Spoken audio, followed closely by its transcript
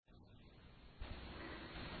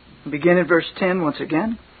Begin in verse 10 once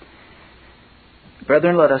again.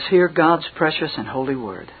 Brethren, let us hear God's precious and holy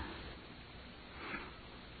word.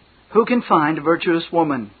 Who can find a virtuous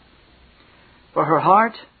woman? For her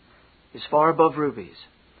heart is far above rubies.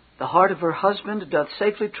 The heart of her husband doth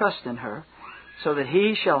safely trust in her, so that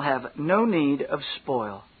he shall have no need of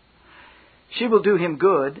spoil. She will do him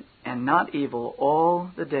good and not evil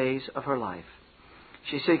all the days of her life.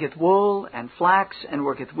 She seeketh wool and flax, and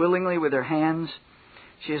worketh willingly with her hands.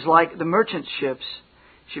 She is like the merchant ships.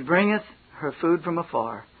 She bringeth her food from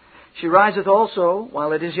afar. She riseth also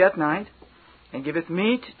while it is yet night, and giveth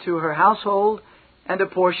meat to her household, and a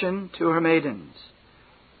portion to her maidens.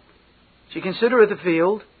 She considereth the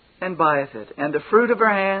field, and buyeth it, and the fruit of her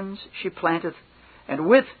hands she planteth, and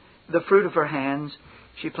with the fruit of her hands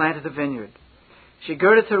she planteth a vineyard. She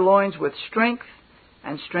girdeth her loins with strength,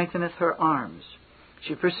 and strengtheneth her arms.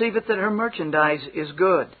 She perceiveth that her merchandise is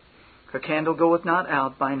good. Her candle goeth not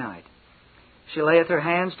out by night. She layeth her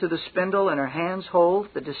hands to the spindle, and her hands hold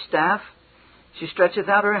the distaff. She stretcheth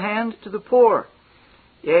out her hand to the poor.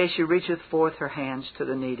 Yea, she reacheth forth her hands to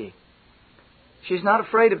the needy. She is not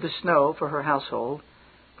afraid of the snow for her household,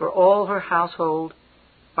 for all her household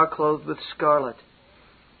are clothed with scarlet.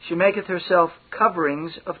 She maketh herself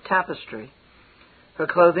coverings of tapestry. Her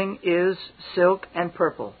clothing is silk and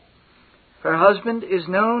purple. Her husband is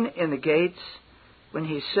known in the gates, when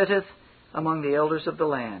he sitteth among the elders of the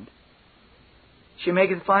land. She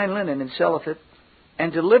maketh fine linen, and selleth it,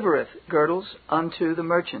 and delivereth girdles unto the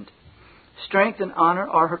merchant. Strength and honor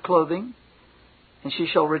are her clothing, and she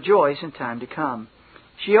shall rejoice in time to come.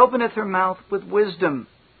 She openeth her mouth with wisdom,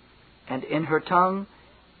 and in her tongue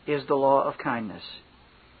is the law of kindness.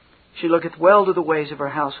 She looketh well to the ways of her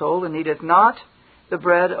household, and eateth not the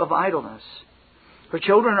bread of idleness. Her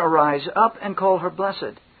children arise up and call her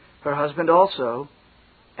blessed, her husband also,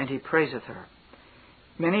 and he praiseth her.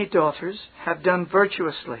 Many daughters have done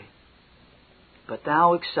virtuously, but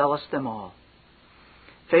thou excellest them all.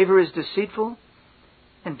 Favor is deceitful,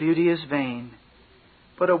 and beauty is vain.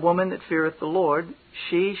 But a woman that feareth the Lord,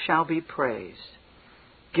 she shall be praised.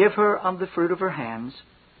 Give her of the fruit of her hands,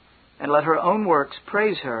 and let her own works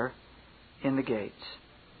praise her in the gates.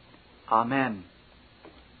 Amen.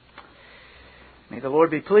 May the Lord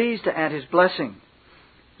be pleased to add His blessing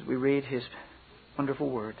as we read His wonderful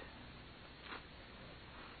word.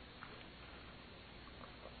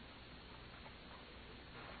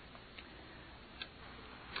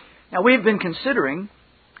 Now, we've been considering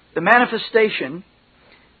the manifestation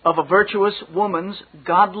of a virtuous woman's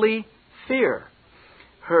godly fear,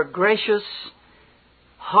 her gracious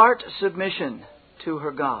heart submission to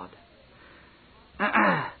her God.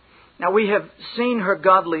 Now, we have seen her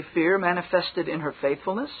godly fear manifested in her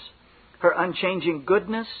faithfulness, her unchanging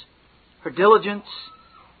goodness, her diligence,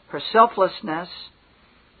 her selflessness,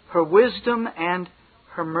 her wisdom, and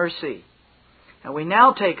her mercy. And we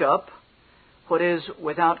now take up what is,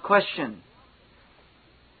 without question,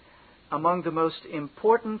 among the most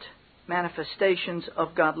important manifestations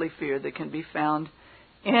of godly fear that can be found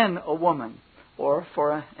in a woman, or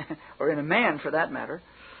in a man for that matter,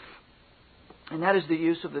 and that is the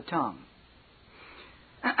use of the tongue.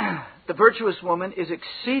 The virtuous woman is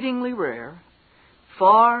exceedingly rare,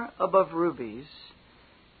 far above rubies,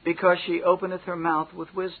 because she openeth her mouth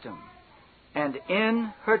with wisdom, and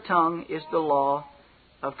in her tongue is the law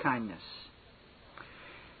of kindness.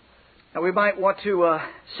 Now, we might want to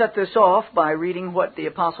set this off by reading what the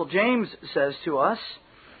Apostle James says to us.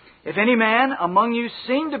 If any man among you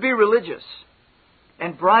seem to be religious,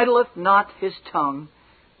 and bridleth not his tongue,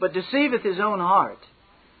 but deceiveth his own heart,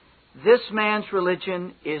 this man's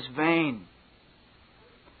religion is vain.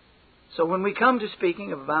 So when we come to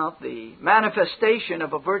speaking about the manifestation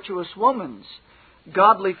of a virtuous woman's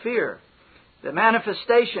godly fear, the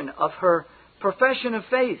manifestation of her profession of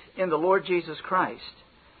faith in the Lord Jesus Christ,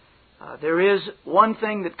 there is one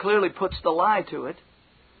thing that clearly puts the lie to it,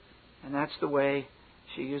 and that's the way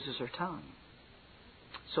she uses her tongue.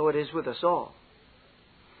 So it is with us all.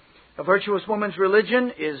 A virtuous woman's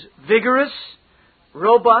religion is vigorous,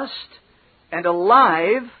 robust, and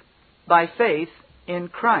alive by faith in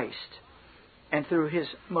Christ and through His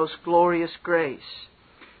most glorious grace.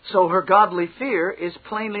 So her godly fear is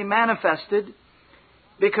plainly manifested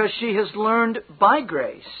because she has learned by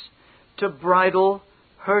grace to bridle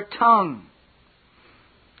her tongue.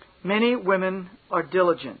 Many women are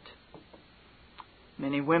diligent.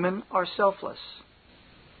 Many women are selfless.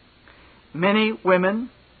 Many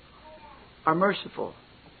women are merciful.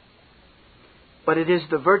 But it is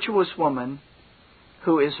the virtuous woman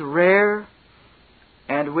who is rare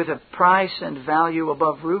and with a price and value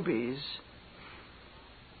above rubies,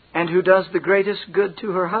 and who does the greatest good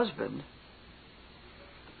to her husband,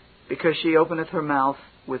 because she openeth her mouth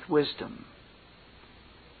with wisdom,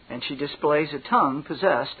 and she displays a tongue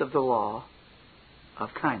possessed of the law of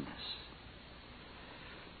kindness.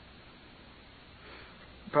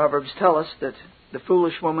 Proverbs tell us that the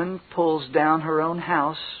foolish woman pulls down her own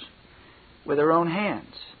house with her own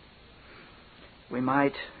hands. We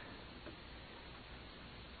might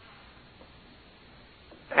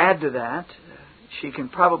add to that, she can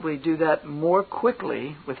probably do that more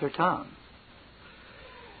quickly with her tongue.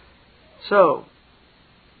 So,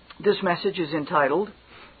 this message is entitled,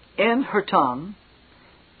 In Her Tongue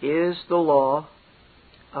is the Law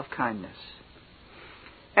of Kindness.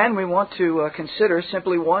 And we want to consider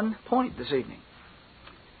simply one point this evening.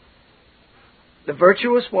 The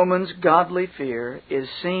virtuous woman's godly fear is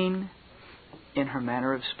seen in her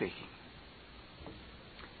manner of speaking.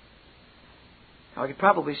 Now, I could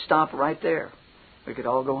probably stop right there. We could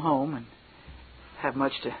all go home and have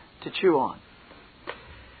much to chew on.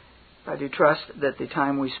 I do trust that the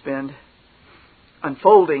time we spend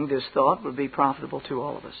unfolding this thought would be profitable to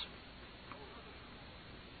all of us.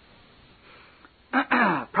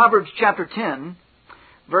 Proverbs chapter 10,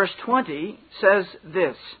 verse 20 says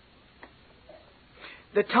this,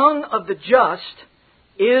 The tongue of the just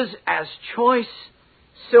is as choice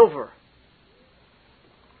silver.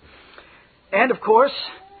 And of course,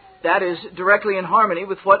 that is directly in harmony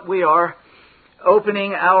with what we are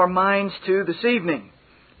opening our minds to this evening.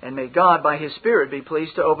 And may God, by His Spirit, be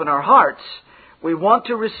pleased to open our hearts. We want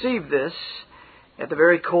to receive this at the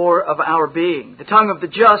very core of our being. The tongue of the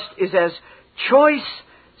just is as choice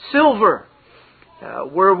silver.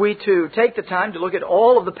 Were we to take the time to look at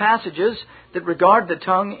all of the passages that regard the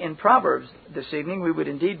tongue in Proverbs this evening, we would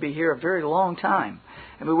indeed be here a very long time.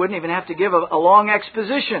 And we wouldn't even have to give a long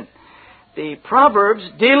exposition. The Proverbs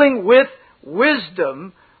dealing with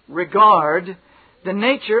wisdom regard the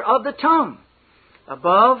nature of the tongue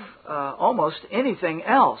above almost anything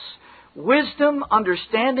else. Wisdom,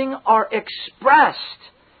 understanding are expressed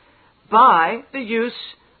by the use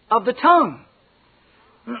of the tongue.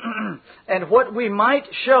 And what we might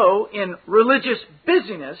show in religious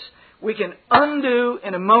busyness, we can undo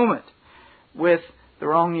in a moment with the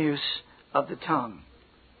wrong use of the tongue.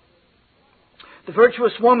 The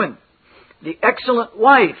virtuous woman, the excellent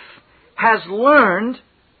wife, has learned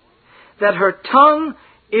that her tongue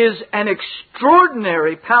is an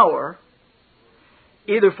extraordinary power,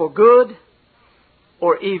 either for good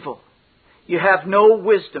or evil. You have no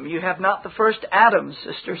wisdom. You have not the first atom,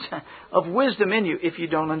 sisters, of wisdom in you if you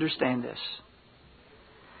don't understand this.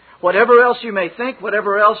 Whatever else you may think,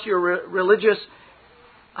 whatever else your religious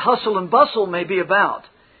hustle and bustle may be about,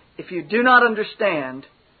 if you do not understand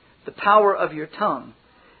the power of your tongue,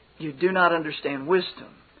 you do not understand wisdom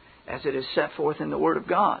as it is set forth in the Word of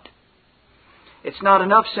God. It's not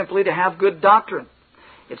enough simply to have good doctrine.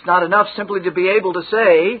 It's not enough simply to be able to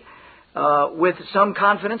say with some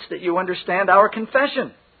confidence that you understand our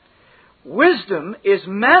confession. Wisdom is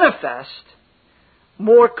manifest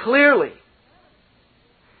more clearly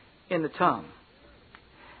in the tongue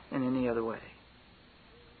than any other way.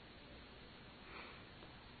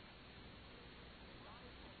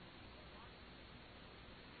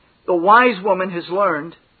 The wise woman has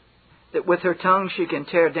learned that with her tongue she can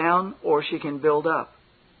tear down or she can build up.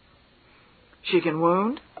 She can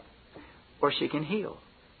wound or she can heal.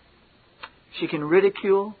 She can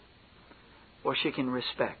ridicule or she can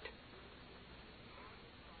respect.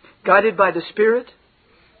 Guided by the Spirit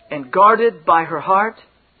and guarded by her heart,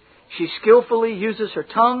 she skillfully uses her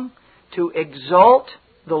tongue to exalt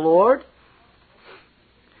the Lord,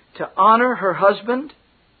 to honor her husband,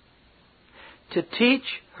 to teach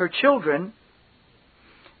her children,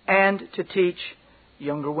 and to teach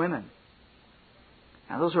younger women.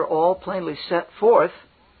 Now, those are all plainly set forth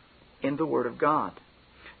in the Word of God.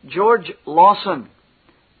 George Lawson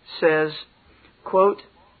says, quote,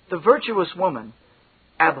 "The virtuous woman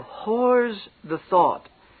abhors the thought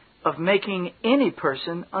of making any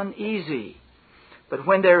person uneasy. But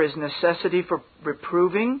when there is necessity for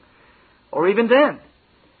reproving, or even then,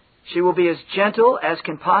 she will be as gentle as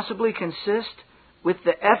can possibly consist with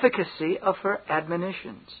the efficacy of her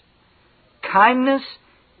admonitions. Kindness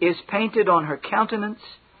is painted on her countenance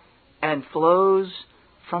and flows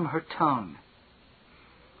from her tongue.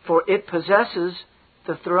 For it possesses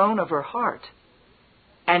the throne of her heart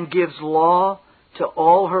and gives law to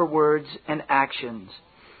all her words and actions.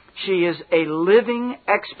 She is a living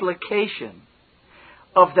explication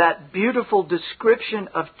of that beautiful description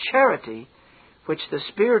of charity which the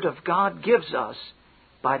Spirit of God gives us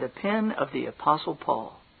by the pen of the Apostle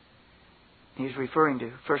Paul." He's referring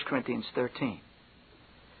to 1 Corinthians 13.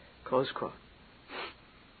 Close quote.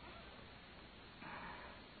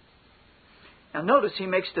 Now notice he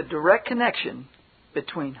makes the direct connection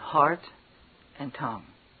between heart and tongue.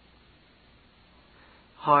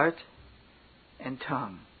 Heart and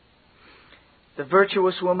tongue. The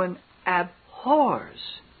virtuous woman abhors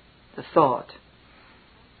the thought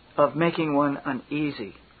of making one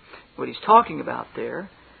uneasy. What he's talking about there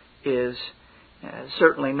is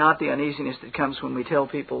certainly not the uneasiness that comes when we tell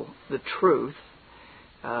people the truth.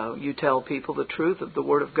 You tell people the truth of the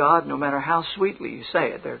Word of God, no matter how sweetly you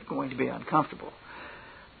say it, they're going to be uncomfortable.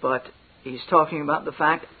 But he's talking about the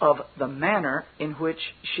fact of the manner in which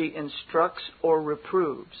she instructs or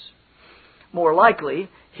reproves. More likely,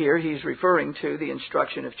 here he's referring to the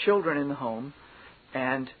instruction of children in the home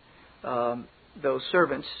and those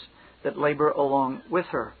servants that labor along with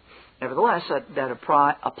her. Nevertheless, that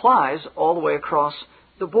applies all the way across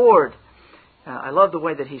the board. I love the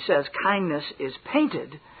way that he says kindness is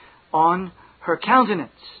painted on her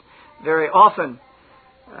countenance. Very often,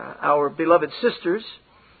 our beloved sisters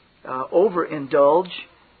overindulge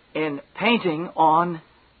in painting on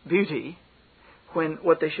beauty when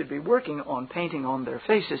what they should be working on, painting on their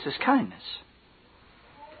faces, is kindness.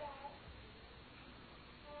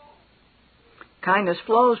 Kindness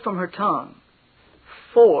flows from her tongue,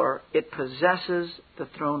 for it possesses the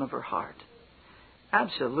throne of her heart.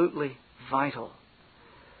 Absolutely vital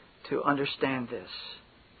to understand this.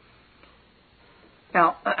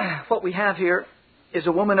 Now, what we have here is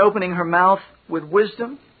a woman opening her mouth with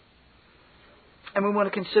wisdom. And we want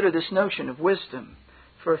to consider this notion of wisdom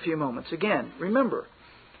for a few moments. Again, remember,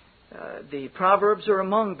 the Proverbs are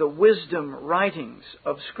among the wisdom writings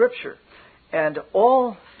of Scripture. And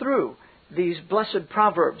all through these blessed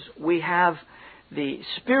Proverbs, we have the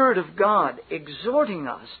Spirit of God exhorting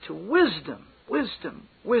us to wisdom, wisdom,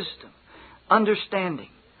 wisdom, understanding.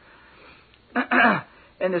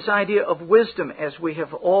 And this idea of wisdom, as we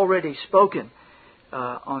have already spoken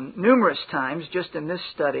on numerous times, just in this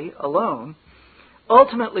study alone,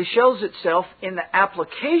 ultimately shows itself in the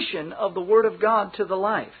application of the Word of God to the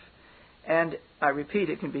life. And I repeat,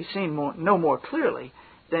 it can be seen no more clearly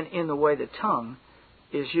than in the way the tongue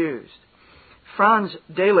is used. Franz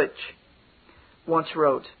Delitzsch once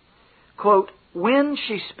wrote, quote, "When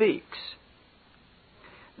she speaks,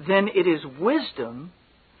 then it is wisdom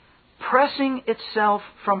pressing itself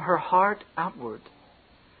from her heart outward,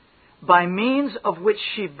 by means of which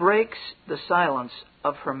she breaks the silence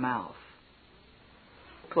of her mouth."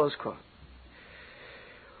 Close quote.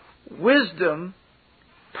 Wisdom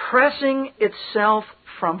pressing itself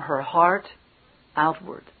from her heart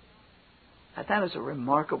outward. Now, that is a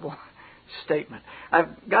remarkable statement.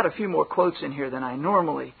 I've got a few more quotes in here than I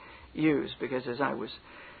normally use, because as I was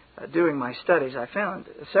doing my studies, I found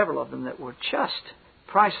several of them that were just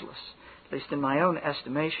priceless, at least in my own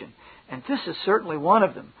estimation. And this is certainly one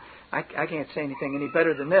of them. I can't say anything any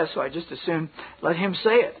better than this, so I just as soon let him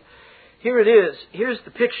say it. Here it is. Here's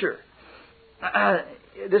the picture.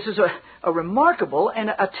 This is a remarkable and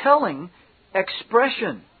a telling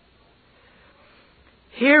expression.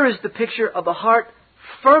 Here is the picture of a heart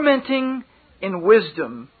fermenting in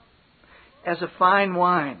wisdom as a fine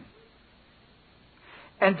wine,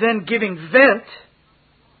 and then giving vent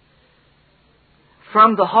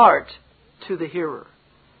from the heart to the hearer.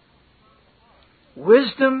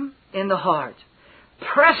 Wisdom in the heart.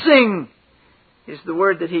 Pressing is the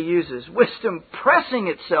word that he uses. Wisdom pressing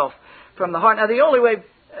itself from the heart. Now, the only way,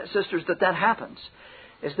 sisters, that happens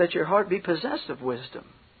is that your heart be possessed of wisdom.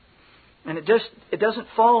 And it doesn't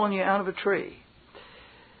fall on you out of a tree.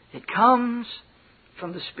 It comes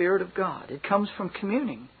from the Spirit of God. It comes from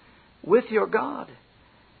communing with your God.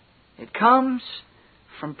 It comes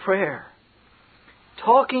from prayer.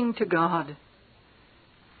 Talking to God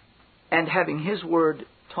and having His Word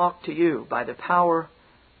talk to you by the power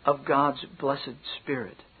of God's blessed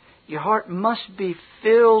Spirit. Your heart must be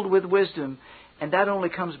filled with wisdom, and that only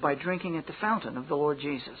comes by drinking at the fountain of the Lord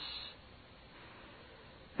Jesus.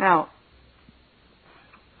 Now,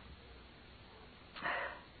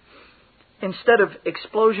 instead of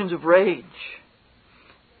explosions of rage,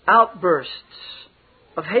 outbursts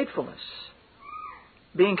of hatefulness,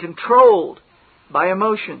 being controlled by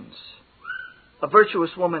emotions, a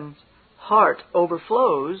virtuous woman's heart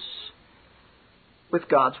overflows with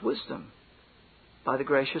God's wisdom by the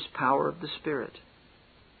gracious power of the Spirit.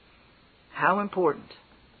 How important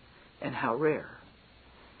and how rare.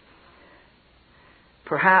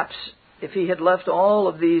 Perhaps if he had left all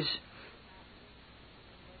of these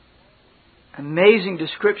amazing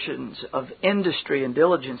descriptions of industry and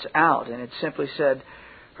diligence out, and it simply said,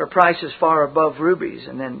 her price is far above rubies,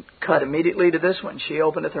 and then cut immediately to this one, she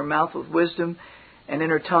openeth her mouth with wisdom, and in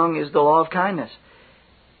her tongue is the law of kindness.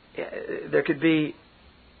 There could be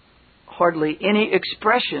hardly any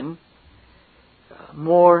expression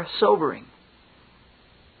more sobering.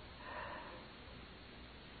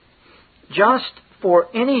 Just for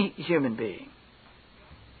any human being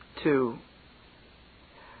to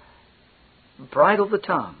bridle the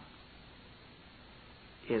tongue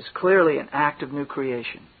is clearly an act of new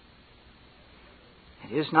creation.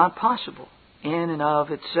 It is not possible in and of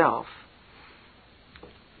itself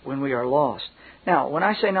when we are lost. Now, when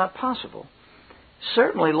I say not possible,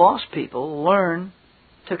 certainly lost people learn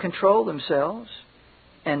to control themselves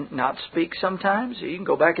and not speak sometimes. You can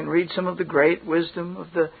go back and read some of the great wisdom of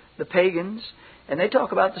the pagans, and they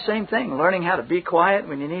talk about the same thing, learning how to be quiet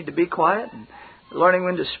when you need to be quiet and learning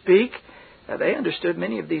when to speak. They understood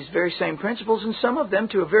many of these very same principles, and some of them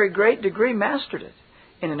to a very great degree mastered it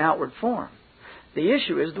in an outward form. The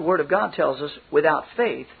issue is the Word of God tells us without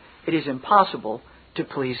faith it is impossible to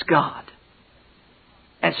please God.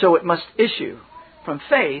 And so it must issue from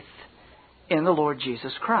faith in the Lord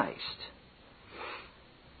Jesus Christ.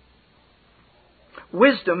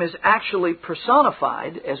 Wisdom is actually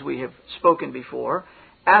personified, as we have spoken before,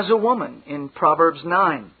 as a woman in Proverbs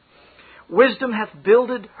 9. Wisdom hath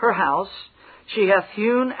builded her house, she hath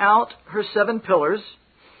hewn out her 7 pillars,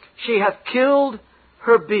 she hath killed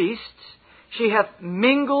her beasts, she hath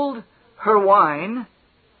mingled her wine,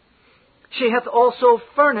 she hath also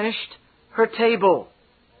furnished her table.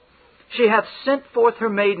 She hath sent forth her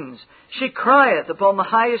maidens. She crieth upon the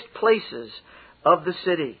highest places of the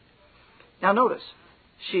city. Now notice,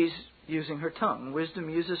 she's using her tongue. Wisdom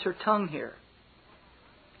uses her tongue here.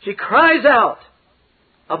 She cries out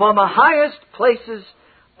upon the highest places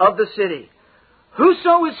of the city.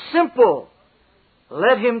 Whoso is simple,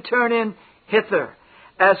 let him turn in hither.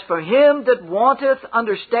 As for him that wanteth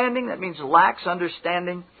understanding, that means lacks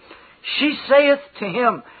understanding, she saith to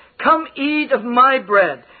him, Come eat of my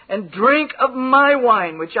bread, and drink of my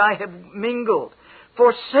wine, which I have mingled.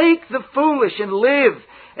 Forsake the foolish, and live,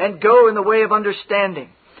 and go in the way of understanding.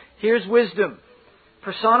 Here's wisdom,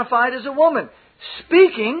 personified as a woman,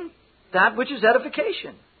 speaking that which is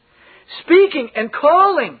edification. Speaking and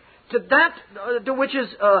calling to that to which is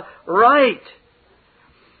right.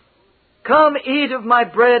 Come eat of my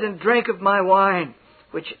bread and drink of my wine,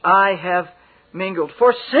 which I have mingled.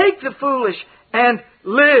 Forsake the foolish and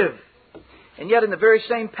live. And yet in the very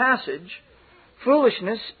same passage,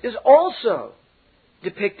 foolishness is also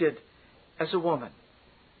depicted as a woman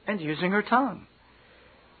and using her tongue.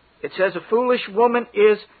 It says a foolish woman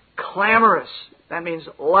is clamorous. That means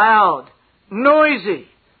loud, noisy,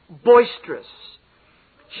 boisterous.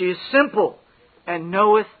 She is simple and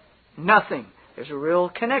knoweth nothing. There's a real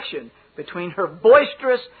connection between her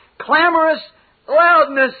boisterous, clamorous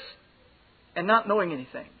loudness and not knowing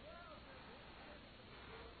anything.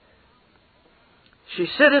 She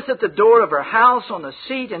sitteth at the door of her house on the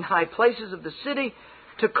seat in high places of the city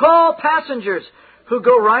to call passengers who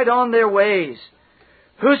go right on their ways.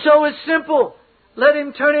 Whoso is simple, let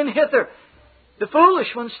him turn in hither. The foolish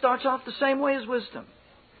one starts off the same way as wisdom.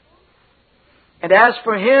 And as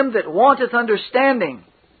for him that wanteth understanding,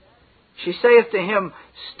 she saith to him,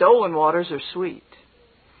 Stolen waters are sweet,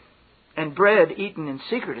 and bread eaten in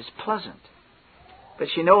secret is pleasant. But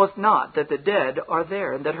she knoweth not that the dead are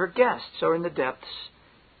there, and that her guests are in the depths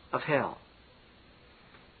of hell.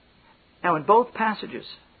 Now in both passages,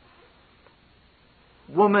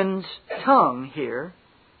 woman's tongue here,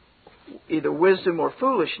 either wisdom or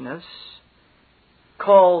foolishness,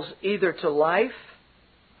 calls either to life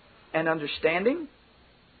and understanding,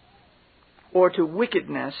 or to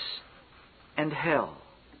wickedness and hell.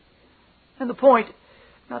 And the point,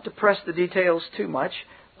 not to press the details too much,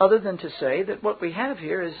 other than to say that what we have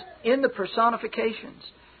here is in the personifications,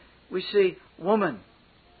 we see woman,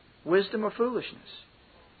 wisdom or foolishness,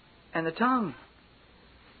 and the tongue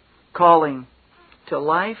calling to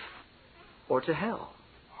life or to hell.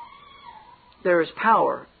 There is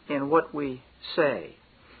power in what we say,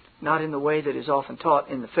 not in the way that is often taught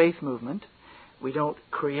in the faith movement. We don't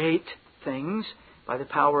create things by the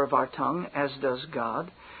power of our tongue, as does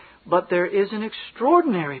God. But there is an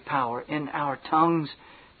extraordinary power in our tongues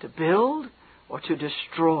to build or to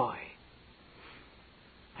destroy.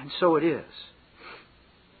 And so it is.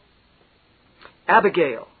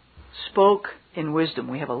 Abigail spoke in wisdom.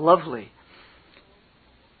 We have a lovely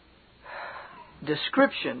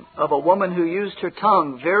description of a woman who used her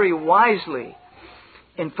tongue very wisely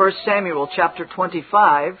in 1 Samuel chapter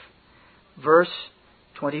 25, verse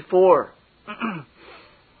 24. It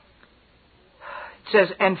says,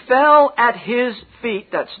 And fell at his feet,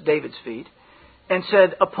 that's David's feet, and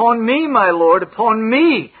said, Upon me, my Lord, upon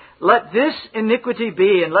me, Let this iniquity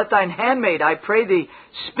be, and let thine handmaid, I pray thee,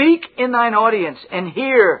 speak in thine audience, and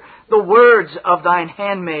hear the words of thine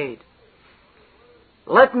handmaid.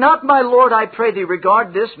 Let not my lord, I pray thee,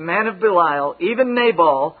 regard this man of Belial, even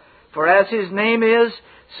Nabal, for as his name is,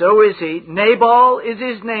 so is he. Nabal is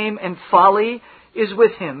his name, and folly is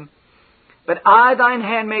with him. But I, thine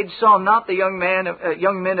handmaid, saw not the young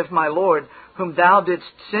men of my lord, whom thou didst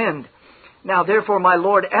send. Now therefore, my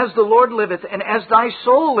lord, as the Lord liveth, and as thy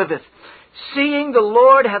soul liveth, seeing the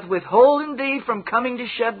Lord hath withholden thee from coming to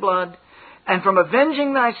shed blood, and from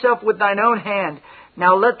avenging thyself with thine own hand,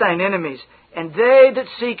 now let thine enemies, and they that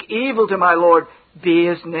seek evil to my lord, be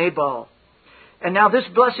as Nabal. And now this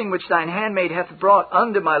blessing which thine handmaid hath brought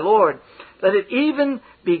unto my lord, let it even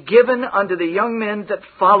be given unto the young men that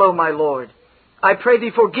follow my lord. I pray thee,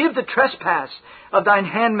 forgive the trespass of thine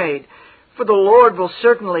handmaid, for the Lord will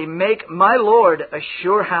certainly make my lord a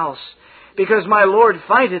sure house, because my lord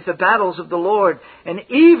fighteth the battles of the Lord, and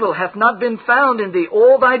evil hath not been found in thee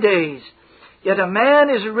all thy days. Yet a man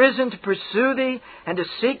is risen to pursue thee, and to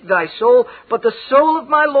seek thy soul, but the soul of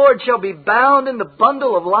my lord shall be bound in the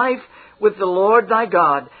bundle of life with the Lord thy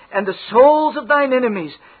God, and the souls of thine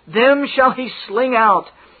enemies, them shall he sling out,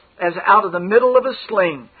 as out of the middle of a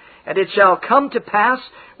sling. And it shall come to pass,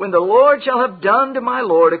 when the Lord shall have done to my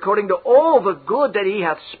Lord according to all the good that he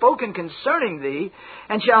hath spoken concerning thee,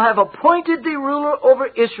 and shall have appointed thee ruler over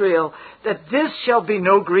Israel, that this shall be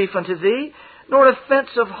no grief unto thee, nor offense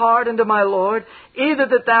of heart unto my Lord, either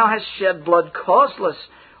that thou hast shed blood causeless,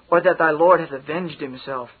 or that thy Lord hath avenged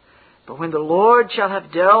himself. But when the Lord shall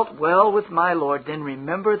have dealt well with my Lord, then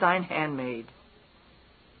remember thine handmaid.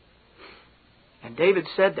 And David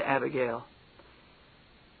said to Abigail,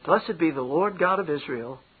 Blessed be the Lord God of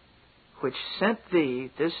Israel, which sent thee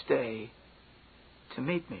this day to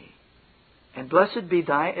meet me. And blessed be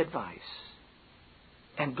thy advice,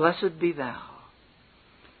 and blessed be thou,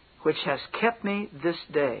 which hast kept me this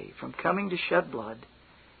day from coming to shed blood,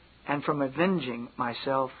 and from avenging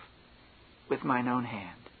myself with mine own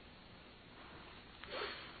hand.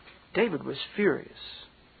 David was furious.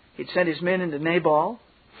 He'd sent his men into Nabal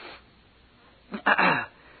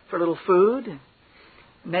for a little food.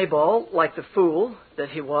 Nabal, like the fool that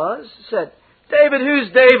he was, said, David,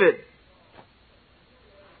 who's David?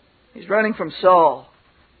 He's running from Saul.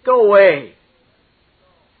 Go away.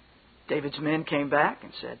 David's men came back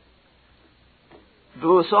and said,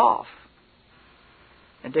 blew us off.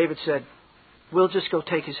 And David said, we'll just go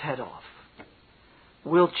take his head off.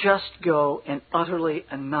 We'll just go and utterly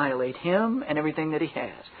annihilate him and everything that he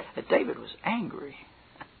has. And David was angry.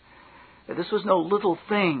 This was no little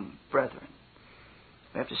thing, brethren.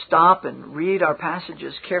 We have to stop and read our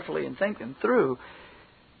passages carefully and think them through.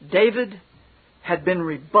 David had been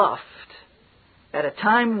rebuffed at a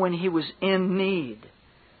time when he was in need.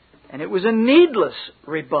 And it was a needless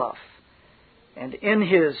rebuff. And in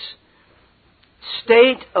his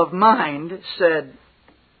state of mind said,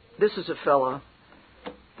 this is a fellow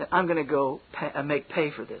that I'm going to go make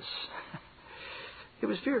pay for this. He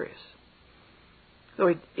was furious.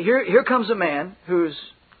 So here comes a man who's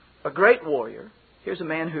a great warrior. Here's a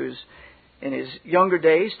man who's, in his younger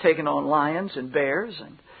days, taken on lions and bears,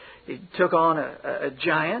 and he took on a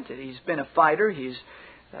giant. He's been a fighter. He's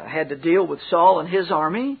had to deal with Saul and his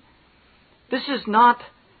army. This is not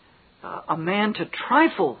a man to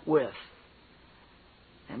trifle with.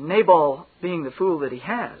 And Nabal, being the fool that he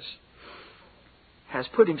has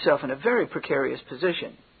put himself in a very precarious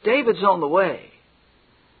position. David's on the way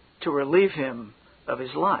to relieve him of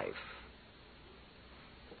his life.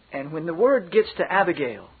 And when the word gets to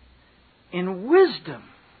Abigail, in wisdom,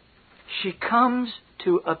 she comes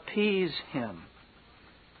to appease him.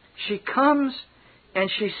 She comes and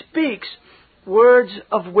she speaks words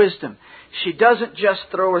of wisdom. She doesn't just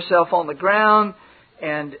throw herself on the ground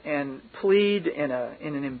and plead in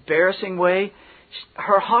an embarrassing way.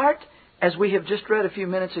 Her heart, as we have just read a few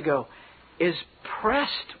minutes ago, is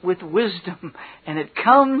pressed with wisdom, and it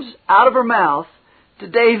comes out of her mouth to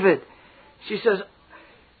David. She says,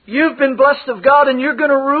 you've been blessed of God and you're going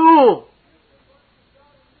to rule.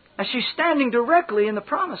 And she's standing directly in the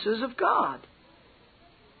promises of God.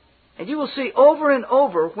 And you will see over and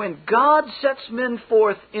over when God sets men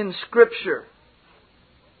forth in Scripture,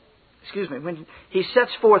 when He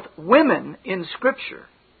sets forth women in Scripture,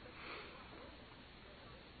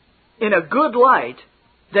 in a good light,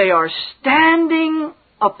 they are standing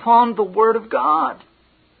upon the Word of God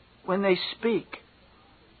when they speak.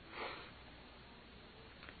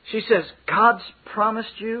 She says, God's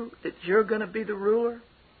promised you that you're going to be the ruler.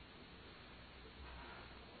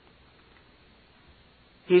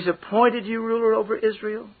 He's appointed you ruler over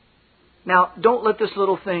Israel. Now, don't let this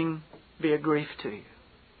little thing be a grief to you.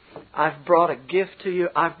 I've brought a gift to you.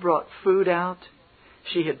 I've brought food out.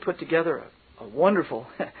 She had put together a wonderful,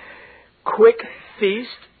 quick feast,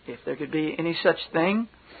 if there could be any such thing.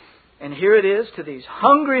 And here it is to these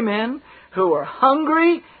hungry men who are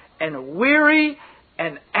hungry and weary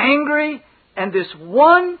and angry. And this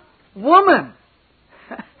one woman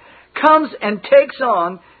comes and takes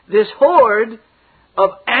on this horde of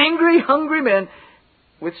angry, hungry men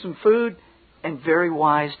with some food and very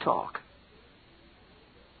wise talk.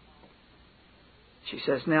 She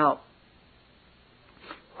says, now,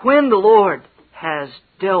 when the Lord has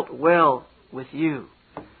dealt well with you,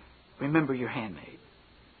 remember your handmaid.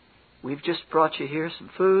 We've just brought you here some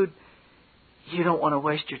food. You don't want to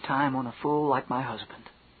waste your time on a fool like my husband.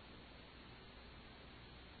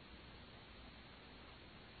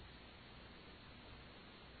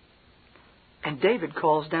 And David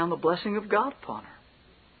calls down the blessing of God upon her.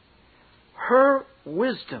 Her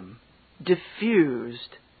wisdom diffused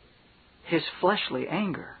his fleshly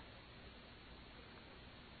anger.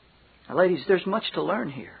 Now, ladies, there's much to learn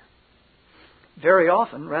here. Very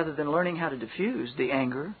often, rather than learning how to diffuse the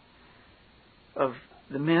anger of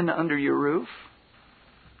the men under your roof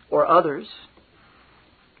or others,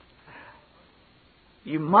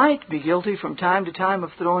 you might be guilty from time to time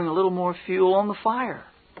of throwing a little more fuel on the fire.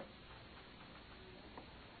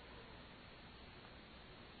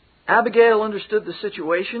 Abigail understood the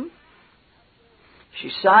situation. She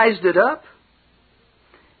sized it up,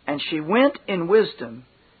 and she went in wisdom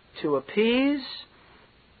to appease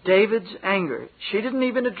David's anger. She didn't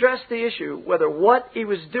even address the issue whether what he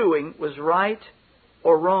was doing was right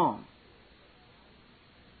or wrong.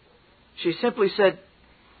 She simply said,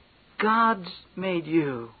 God's made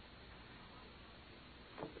you.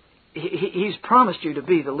 He's promised you to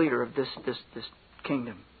be the leader of this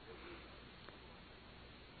kingdom.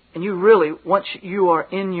 And you really, once you are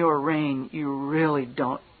in your reign, you really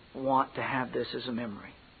don't want to have this as a memory.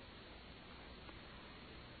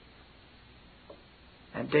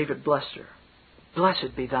 And David blessed her.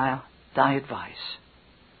 Blessed be thy advice.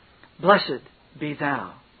 Blessed be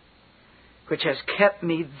thou, which has kept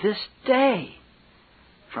me this day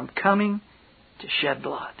from coming to shed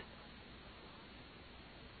blood.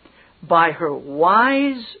 By her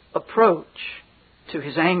wise approach to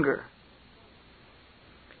his anger,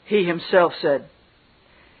 he himself said,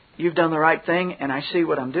 you've done the right thing, and I see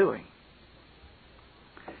what I'm doing.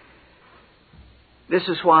 This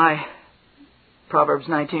is why Proverbs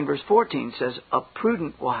 19 verse 14 says, a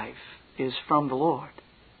prudent wife is from the Lord.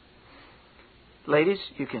 Ladies,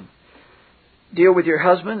 you can deal with your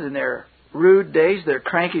husband in their rude days, their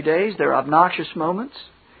cranky days, their obnoxious moments,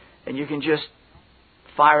 and you can just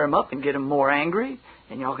fire him up and get him more angry,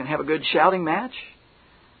 and y'all can have a good shouting match.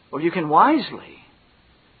 Or you can wisely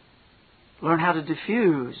learn how to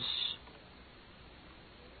diffuse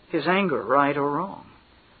his anger, right or wrong,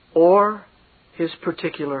 or his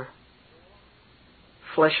particular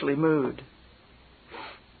fleshly mood.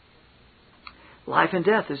 Life and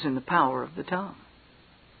death is in the power of the tongue.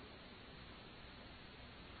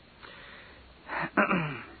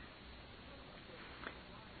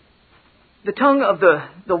 The tongue of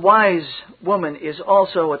the wise woman is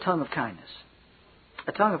also a tongue of kindness.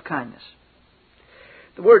 A tongue of kindness.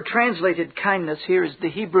 The word translated kindness here is the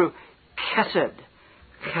Hebrew chesed.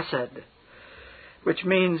 Chesed. Which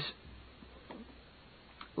means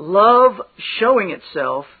love showing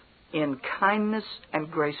itself in kindness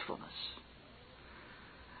and gracefulness.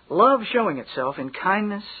 Love showing itself in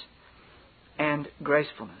kindness and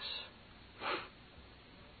gracefulness.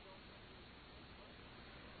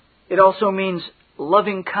 It also means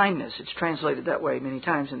loving kindness. It's translated that way many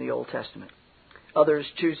times in the Old Testament. Others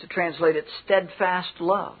choose to translate it steadfast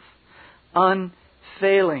love,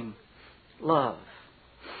 unfailing love.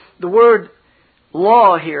 The word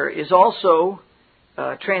law here is also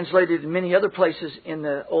translated in many other places in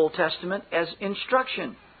the Old Testament as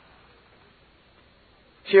instruction.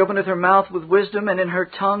 She openeth her mouth with wisdom, and in her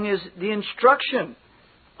tongue is the instruction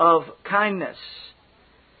of kindness.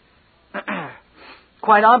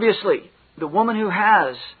 Quite obviously, the woman who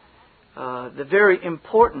has the very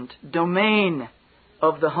important domain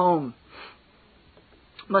of the home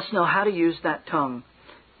must know how to use that tongue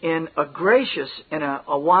in a gracious, in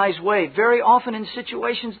a wise way, very often in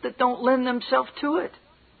situations that don't lend themselves to it.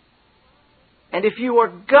 And if you are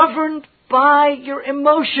governed by your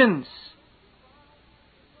emotions,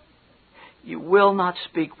 you will not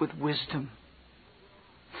speak with wisdom.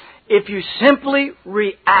 If you simply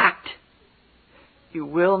react, you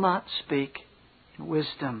will not speak in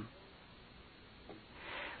wisdom.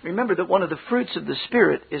 Remember that one of the fruits of the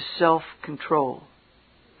Spirit is self-control.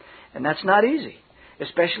 And that's not easy,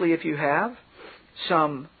 especially if you have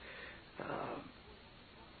some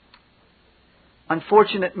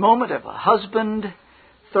unfortunate moment of a husband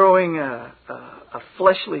throwing a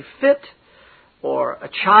fleshly fit, or a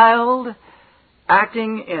child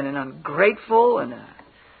acting in an ungrateful and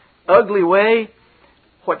ugly way.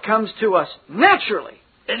 What comes to us naturally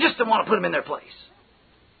is just to want to put them in their place.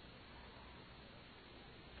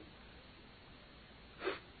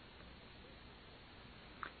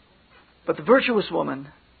 But the virtuous woman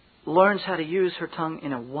learns how to use her tongue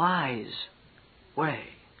in a wise way.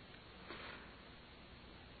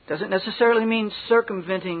 Doesn't necessarily mean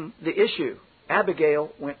circumventing the issue.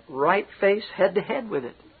 Abigail went right face, head to head with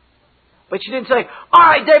it. But she didn't say, "All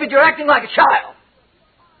right, David, you're acting like a child.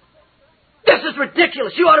 This is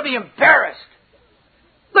ridiculous. You ought to be embarrassed.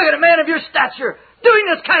 Look at a man of your stature doing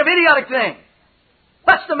this kind of idiotic thing.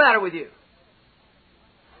 What's the matter with you?"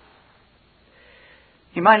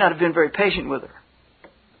 He might not have been very patient with her.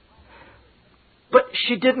 But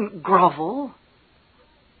she didn't grovel.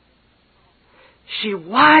 She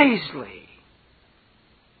wisely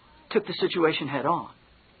took the situation head on.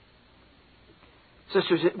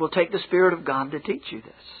 Sisters, it will take the Spirit of God to teach you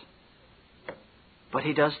this. But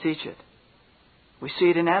He does teach it. We see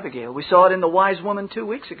it in Abigail. We saw it in the wise woman 2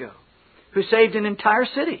 weeks ago, who saved an entire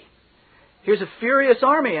city. Here's a furious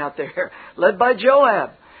army out there, led by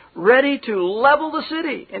Joab, ready to level the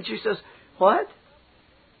city. And she says, "What?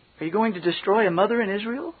 Are you going to destroy a mother in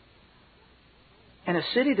Israel? And a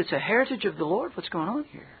city that's a heritage of the Lord? What's going on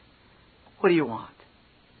here? What do you want?"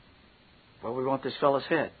 "Well, we want this fellow's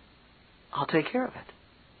head." "I'll take care of it."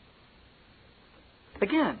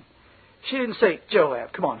 Again, she didn't say,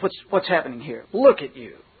 "Joab, come on, what's happening here? Look at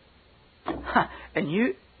you. And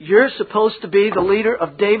you're supposed to be the leader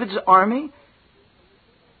of David's army?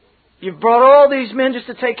 You've brought all these men just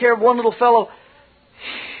to take care of one little fellow.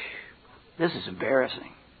 This is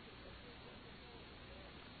embarrassing."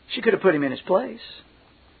 She could have put him in his place.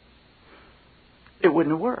 It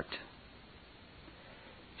wouldn't have worked.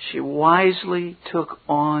 She wisely took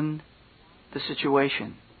on the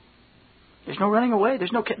situation. There's no running away.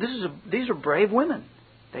 These are brave women.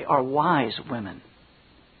 They are wise women.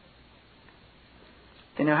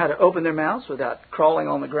 They know how to open their mouths without crawling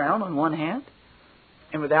on the ground on one hand,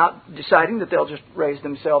 and without deciding that they'll just raise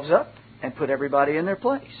themselves up and put everybody in their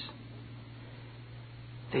place.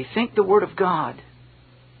 They think the Word of God.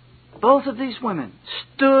 Both of these women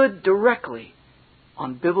stood directly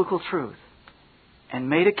on biblical truth and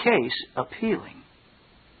made a case appealing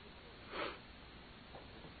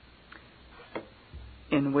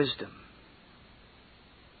in wisdom.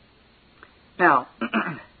 Now,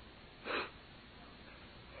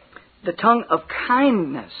 the tongue of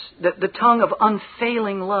kindness, the tongue of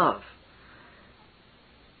unfailing love,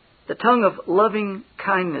 the tongue of loving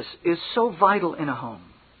kindness is so vital in a home.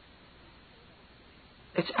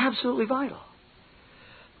 It's absolutely vital.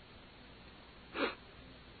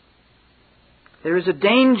 There is a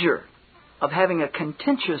danger of having a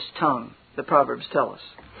contentious tongue, the Proverbs tell us.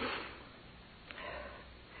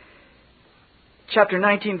 Chapter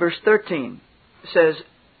 19, verse 13 says,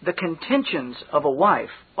 "The contentions of a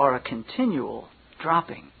wife are a continual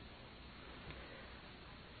dropping."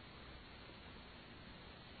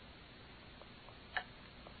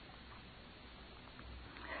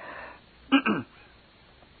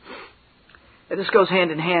 And this goes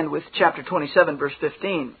hand in hand with chapter 27, verse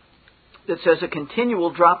 15, that says, "A continual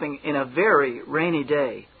dropping in a very rainy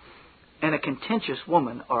day and a contentious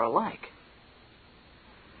woman are alike."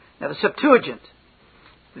 Now the Septuagint,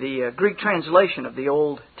 the Greek translation of the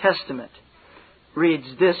Old Testament,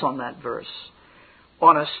 reads this on that verse: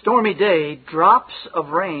 "On a stormy day, drops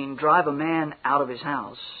of rain drive a man out of his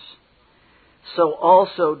house. So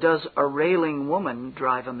also does a railing woman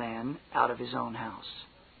drive a man out of his own house."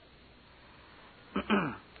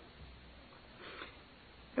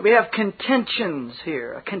 We have contentions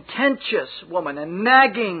here. A contentious woman, a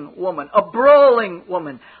nagging woman, a brawling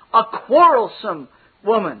woman, a quarrelsome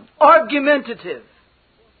woman, argumentative.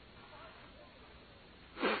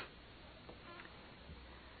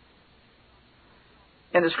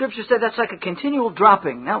 And the Scripture said that's like a continual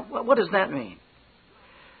dropping. Now, what does that mean?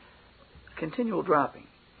 Continual dropping.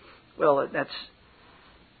 Well, that's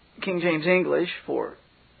King James English for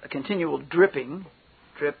a continual dripping.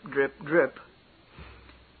 Drip, drip, drip.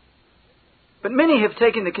 But many have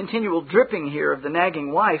taken the continual dripping here of the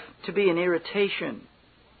nagging wife to be an irritation,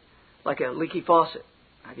 like a leaky faucet.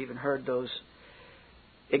 I've even heard those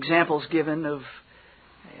examples given of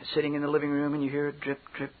sitting in the living room and you hear a drip,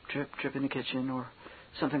 drip, drip, drip in the kitchen, or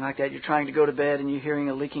something like that. You're trying to go to bed and you're hearing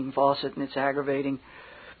a leaking faucet and it's aggravating.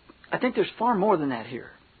 I think there's far more than that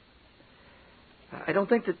here. I don't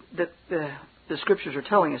think that the Scriptures are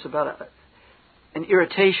telling us about an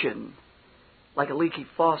irritation like a leaky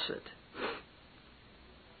faucet.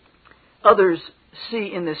 Others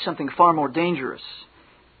see in this something far more dangerous.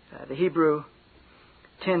 The Hebrew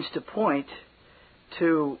tends to point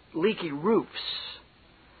to leaky roofs.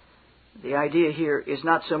 The idea here is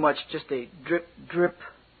not so much just a drip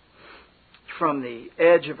from the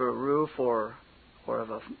edge of a roof or of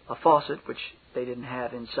a faucet, which they didn't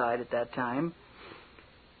have inside at that time.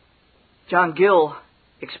 John Gill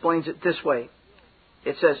explains it this way.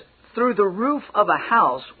 It says, through the roof of a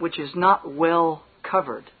house which is not well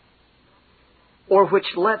covered, or which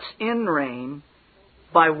lets in rain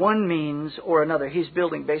by one means or another. He's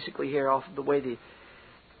building basically here off of the way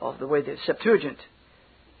the Septuagint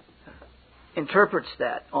interprets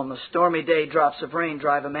that. On the stormy day, drops of rain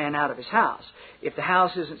drive a man out of his house. If the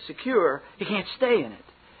house isn't secure, he can't stay in it.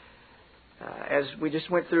 As we just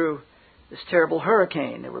went through this terrible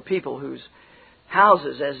hurricane, there were people whose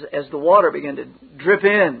houses, as the water began to drip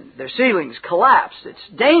in, their ceilings collapsed.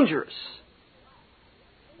 It's dangerous.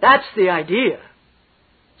 That's the idea.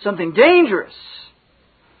 Something dangerous.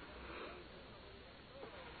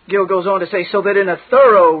 Gill goes on to say, so that in a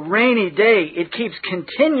thorough rainy day it keeps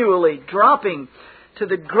continually dropping to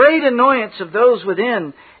the great annoyance of those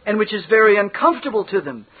within, and which is very uncomfortable to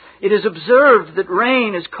them. It is observed that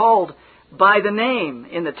rain is called by the name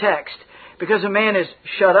in the text, because a man is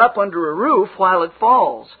shut up under a roof while it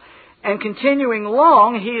falls, and continuing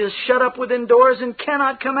long he is shut up within doors and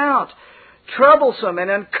cannot come out. Troublesome and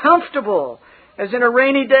uncomfortable, as in a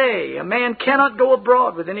rainy day, a man cannot go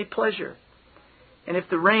abroad with any pleasure. And if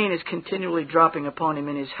the rain is continually dropping upon him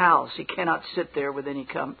in his house, he cannot sit there with any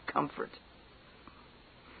comfort.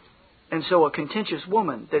 And so a contentious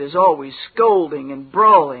woman that is always scolding and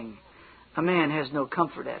brawling, a man has no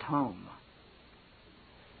comfort at home.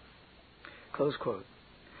 Close quote.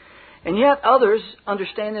 And yet others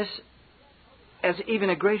understand this as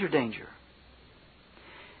even a greater danger.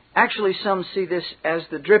 Actually, some see this as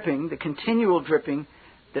the dripping, the continual dripping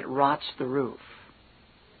that rots the roof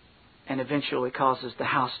and eventually causes the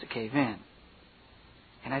house to cave in.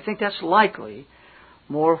 And I think that's likely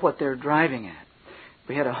more what they're driving at.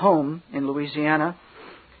 We had a home in Louisiana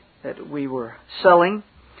that we were selling,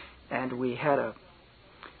 and we had a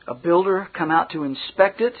builder come out to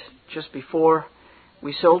inspect it just before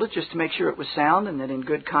we sold it, just to make sure it was sound and that in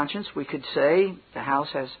good conscience we could say the house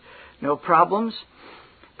has no problems.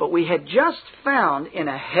 But we had just found in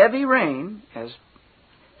a heavy rain, as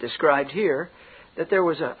described here, that there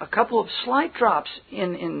was a couple of slight drops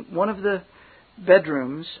in one of the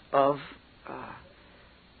bedrooms of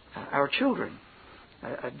our children,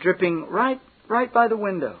 dripping right by the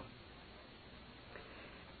window.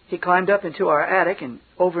 He climbed up into our attic and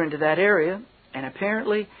over into that area, and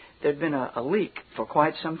apparently there had been a leak for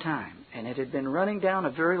quite some time, and it had been running down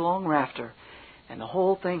a very long rafter, and the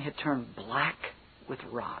whole thing had turned black with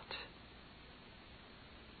rot.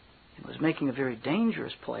 It was making a very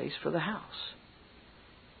dangerous place for the house.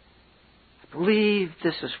 I believe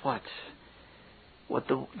this is what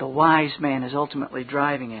the wise man is ultimately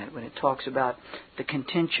driving at when it talks about the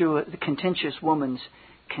contentious woman's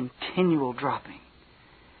continual dropping.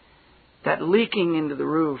 That leaking into the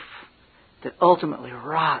roof that ultimately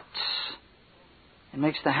rots and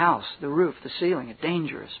makes the house, the roof, the ceiling a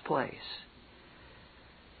dangerous place.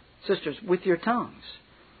 Sisters, with your tongues,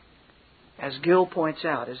 as Gill points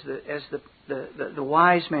out, as the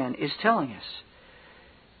wise man is telling us,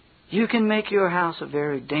 you can make your house a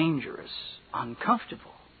very dangerous,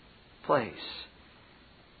 uncomfortable place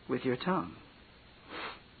with your tongue.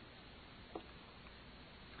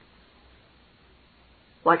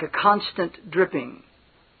 Like a constant dripping,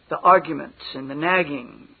 the arguments and the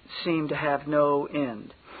nagging seem to have no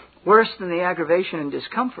end. Worse than the aggravation and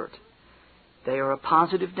discomfort, they are a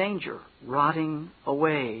positive danger, rotting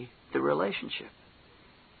away the relationship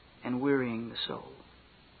and wearying the soul.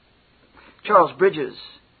 Charles Bridges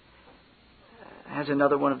has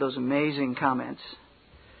another one of those amazing comments.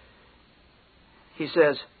 He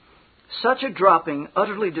says, such a dropping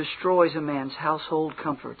utterly destroys a man's household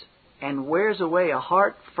comfort and wears away a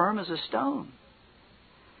heart firm as a stone.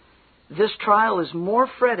 This trial is more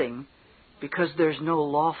fretting because there's no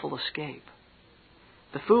lawful escape.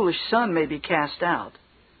 The foolish son may be cast out.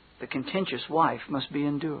 The contentious wife must be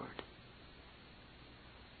endured.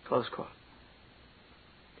 Close quote.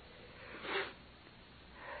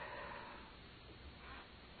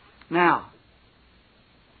 Now,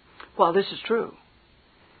 while this is true,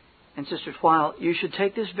 and sisters, while you should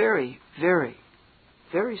take this very, very,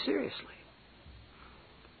 very seriously,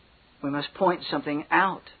 we must point something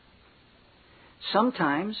out.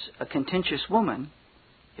 Sometimes a contentious woman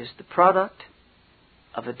is the product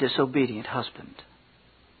of a disobedient husband.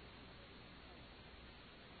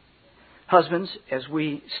 Husbands, as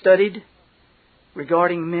we studied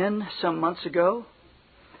regarding men some months ago,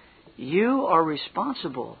 you are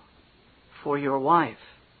responsible for your wife.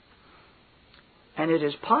 And it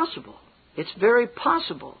is possible, it's very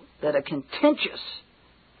possible, that a contentious,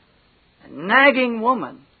 nagging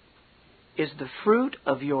woman is the fruit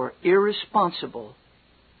of your irresponsible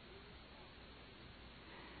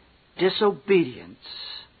disobedience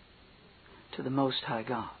to the Most High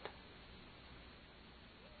God.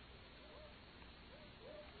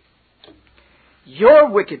 Your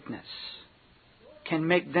wickedness can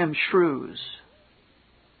make them shrews.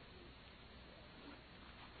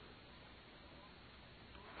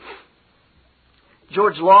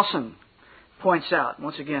 George Lawson points out,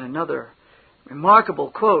 once again, another remarkable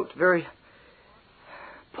quote, very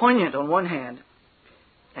poignant on one hand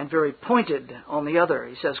and very pointed on the other.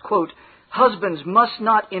 He says, quote, "Husbands must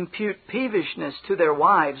not impute peevishness to their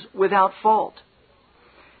wives without fault.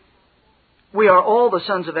 We are all the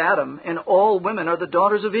sons of Adam, and all women are the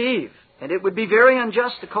daughters of Eve. And it would be very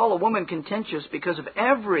unjust to call a woman contentious because of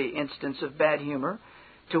every instance of bad humor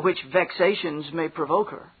to which vexations may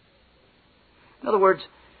provoke her." In other words,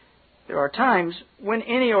 there are times when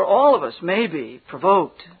any or all of us may be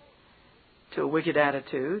provoked to a wicked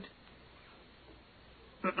attitude.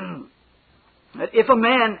 If a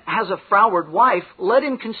man has a froward wife, let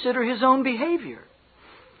him consider his own behavior.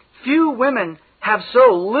 Few women have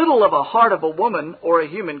so little of a heart of a woman or a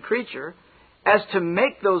human creature as to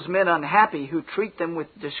make those men unhappy who treat them with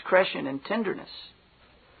discretion and tenderness.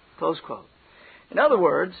 Close quote. In other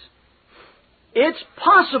words, it's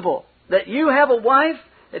possible that you have a wife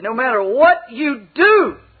that no matter what you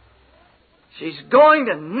do, she's going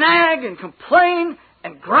to nag and complain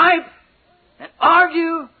and gripe and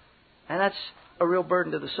argue, and that's a real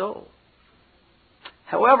burden to the soul.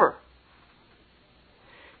 However,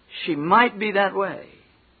 she might be that way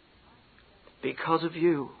because of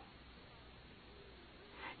you.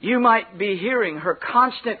 You might be hearing her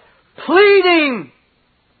constant pleading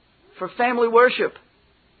for family worship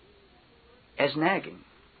as nagging.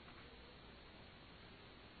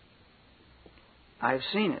 I've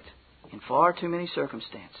seen it in far too many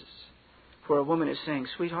circumstances where a woman is saying,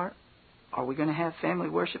 "Sweetheart, are we going to have family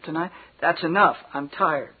worship tonight? That's enough. I'm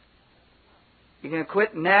tired. You're going to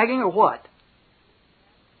quit nagging or what?"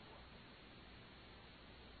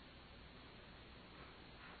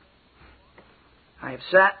 I have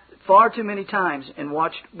sat far too many times and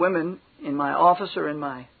watched women in my office or in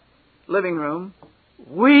my living room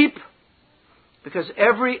weep because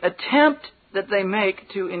every attempt that they make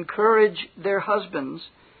to encourage their husbands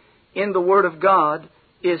in the Word of God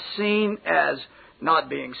is seen as not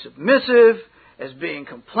being submissive, as being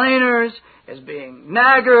complainers, as being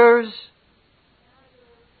naggers.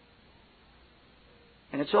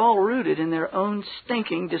 And it's all rooted in their own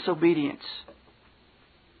stinking disobedience.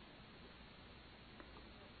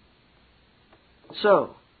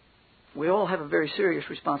 So, we all have a very serious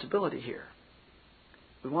responsibility here.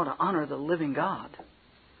 We want to honor the living God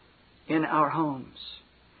in our homes.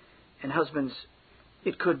 And husbands,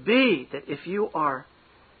 it could be that if you are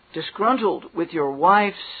disgruntled with your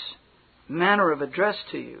wife's manner of address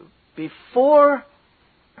to you, before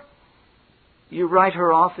you write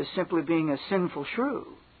her off as simply being a sinful shrew,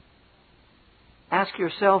 ask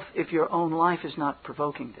yourself if your own life is not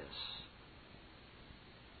provoking this.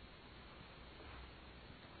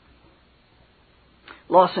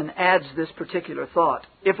 Lawson adds this particular thought.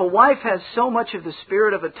 If a wife has so much of the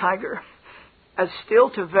spirit of a tiger as still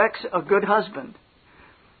to vex a good husband,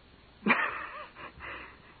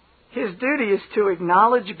 his duty is to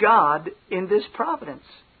acknowledge God in this providence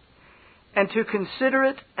and to consider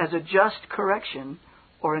it as a just correction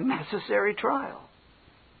or a necessary trial.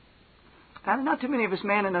 Now, not too many of us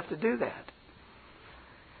man enough to do that.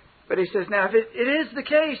 But he says, now, if it is the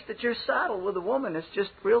case that you're saddled with a woman that's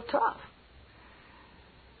just real tough,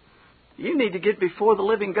 you need to get before the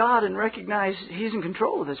living God and recognize He's in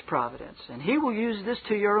control of this providence. And He will use this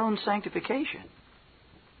to your own sanctification.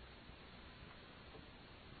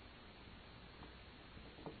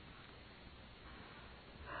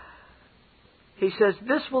 He says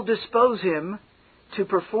this will dispose him to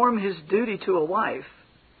perform his duty to a wife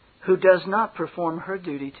who does not perform her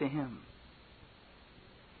duty to him.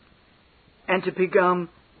 And to become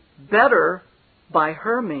better by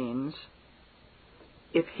her means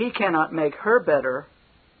if he cannot make her better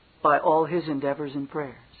by all his endeavors and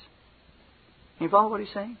prayers. Can you follow what he's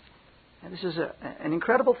saying? And this is an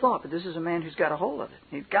incredible thought, but this is a man who's got a hold of it.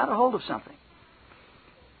 He's got a hold of something.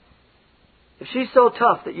 if she's so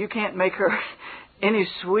tough that you can't make her any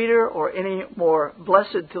sweeter or any more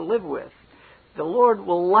blessed to live with, the Lord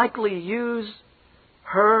will likely use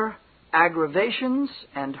her aggravations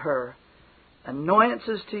and her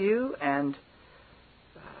annoyances to you and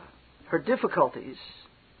her difficulties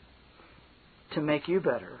to make you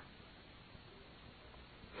better,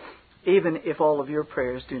 even if all of your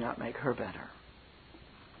prayers do not make her better.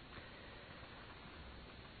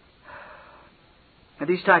 And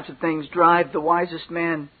these types of things drive the wisest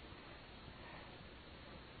man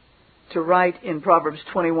to write in Proverbs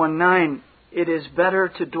 21:9, "It is better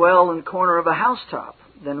to dwell in the corner of a housetop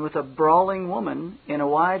than with a brawling woman in a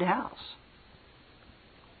wide house."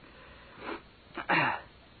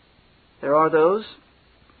 There are those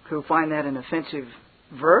who find that an offensive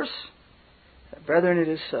verse. Brethren, it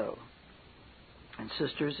is so. And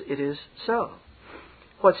sisters, it is so.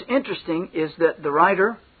 What's interesting is that the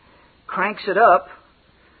writer cranks it up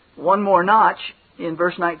one more notch in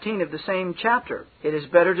verse 19 of the same chapter. It is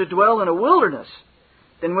better to dwell in a wilderness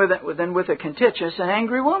than with a contentious and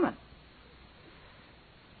angry woman.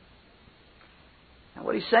 And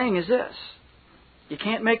what he's saying is this: you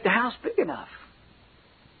can't make the house big enough.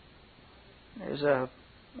 There's a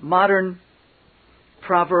modern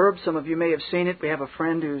proverb. Some of you may have seen it. We have a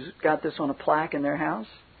friend who's got this on a plaque in their house.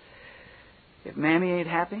 If Mammy ain't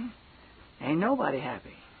happy, ain't nobody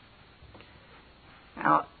happy.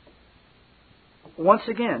 Now, once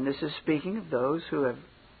again, this is speaking of those who have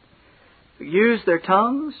used their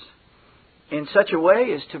tongues in such a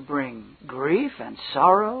way as to bring grief and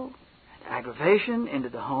sorrow and aggravation into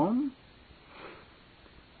the home.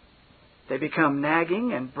 They become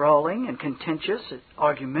nagging and brawling and contentious,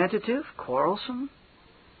 argumentative, quarrelsome.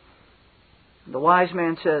 The wise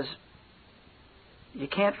man says, you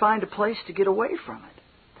can't find a place to get away from it.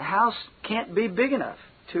 The house can't be big enough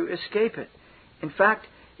to escape it. In fact,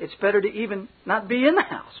 it's better to even not be in the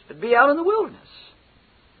house, but be out in the wilderness.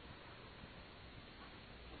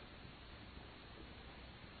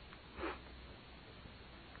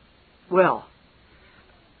 Well,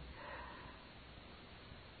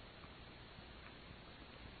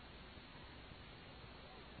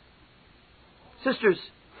 sisters,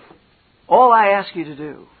 all I ask you to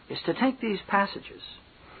do is to take these passages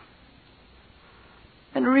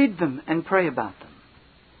and read them and pray about them.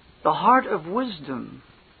 The heart of wisdom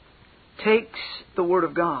takes the Word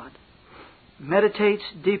of God, meditates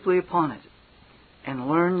deeply upon it, and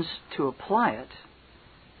learns to apply it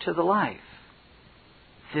to the life.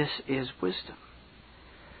 This is wisdom.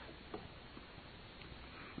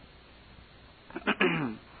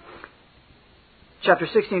 Chapter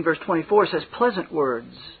 16, verse 24 says, "Pleasant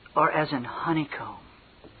words are as an honeycomb,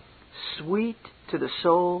 sweet to the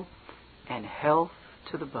soul and health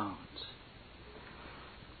to the bones."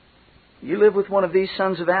 You live with one of these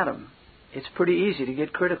sons of Adam, it's pretty easy to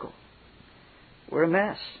get critical. We're a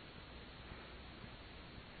mess.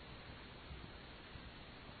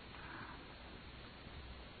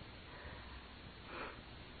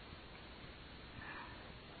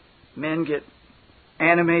 Men get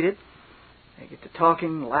animated. They get to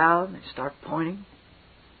talking loud and they start pointing.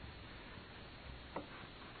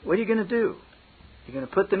 What are you going to do? You're going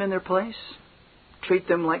to put them in their place? Treat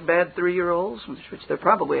them like bad 3-year-olds, which they're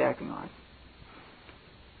probably acting like?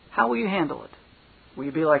 How will you handle it? Will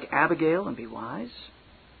you be like Abigail and be wise?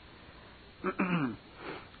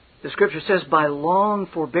 The Scripture says, by long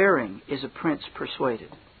forbearing is a prince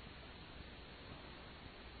persuaded.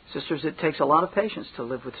 Sisters, it takes a lot of patience to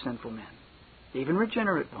live with sinful men, even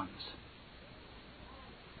regenerate ones.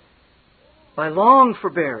 By long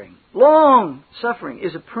forbearing, long suffering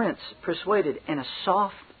is a prince persuaded, and a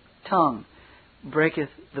soft tongue breaketh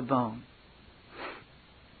the bone.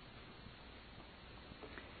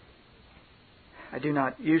 I do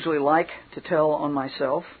not usually like to tell on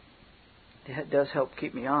myself. It does help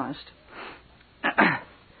keep me honest.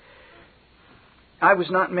 I was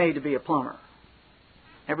not made to be a plumber.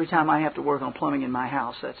 Every time I have to work on plumbing in my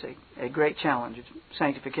house, that's a great challenge. It's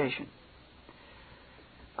sanctification.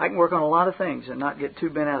 I can work on a lot of things and not get too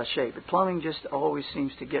bent out of shape, but plumbing just always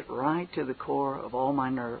seems to get right to the core of all my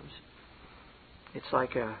nerves. It's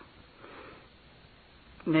like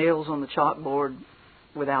nails on the chalkboard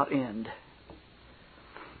without end.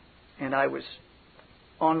 And I was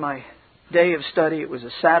on my day of study. It was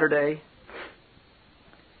a Saturday,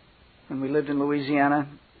 and we lived in Louisiana,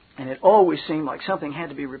 and it always seemed like something had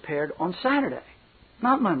to be repaired on Saturday,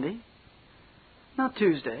 not Monday, not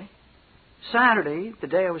Tuesday. Saturday, the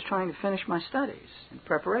day I was trying to finish my studies in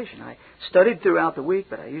preparation. I studied throughout the week,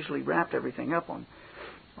 but I usually wrapped everything up on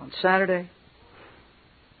Saturday.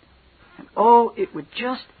 And it would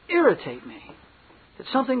just irritate me that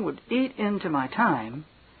something would eat into my time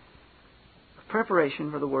of preparation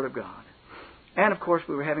for the Word of God. And, of course,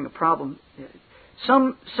 we were having a problem.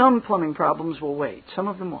 Some plumbing problems will wait. Some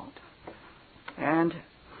of them won't. And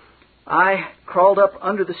I crawled up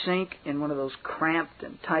under the sink in one of those cramped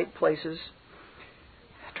and tight places,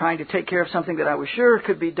 trying to take care of something that I was sure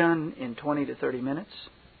could be done in 20 to 30 minutes.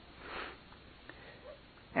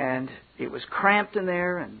 And it was cramped in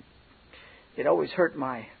there, and it always hurt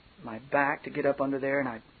my back to get up under there,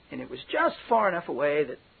 and it was just far enough away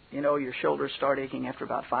that, your shoulders start aching after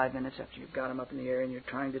about 5 minutes after you've got them up in the air and you're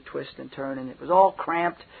trying to twist and turn, and it was all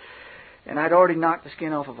cramped, and I'd already knocked the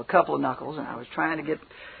skin off of a couple of knuckles, and I was trying to get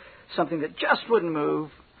something that just wouldn't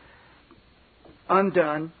move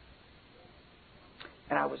undone,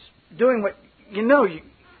 and I was doing what, you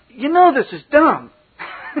know this is dumb.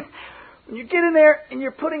 When you get in there and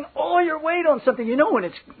you're putting all your weight on something,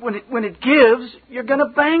 when it gives, you're going to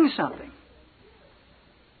bang something.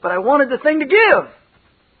 But I wanted the thing to give.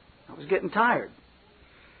 I was getting tired.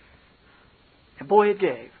 And boy, it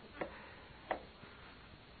gave.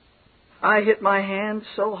 I hit my hand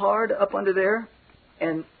so hard up under there,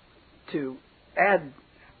 and to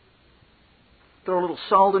throw a little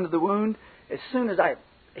salt into the wound, as soon as I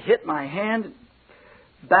hit my hand,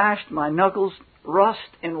 bashed my knuckles, rust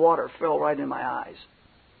and water fell right in my eyes.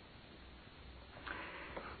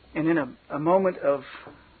 And in a moment of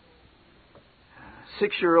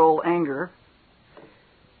 6-year-old anger,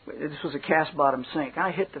 this was a cast-bottom sink, I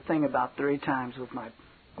hit the thing about 3 times with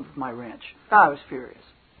my wrench. I was furious.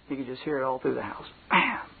 You could just hear it all through the house.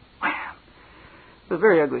 Bam! Wham! It was a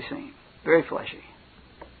very ugly scene. Very fleshy.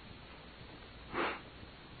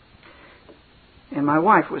 And my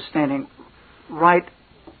wife was standing right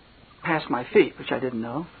past my feet, which I didn't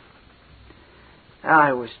know.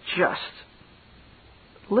 I was just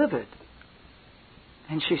livid.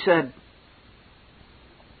 And she said,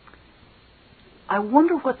 "I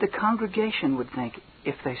wonder what the congregation would think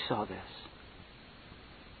if they saw this."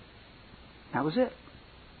 That was it.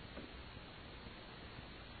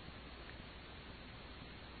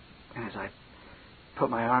 And as I put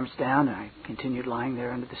my arms down, and I continued lying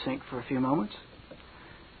there under the sink for a few moments,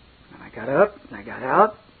 and I got up, and I got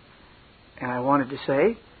out, and I wanted to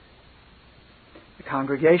say, the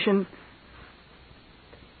congregation,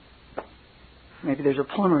 maybe there's a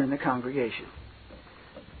plumber in the congregation.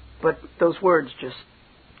 But those words just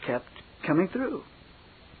kept coming through.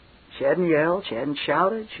 She hadn't yelled, she hadn't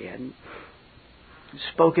shouted, she hadn't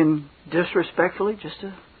spoken disrespectfully, just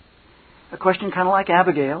a question kind of like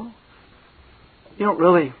Abigail. You don't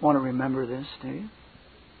really want to remember this, do you?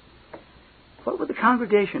 What would the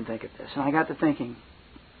congregation think of this? And I got to thinking,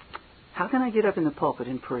 how can I get up in the pulpit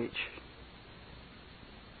and preach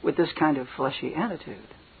with this kind of fleshy attitude?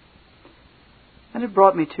 And it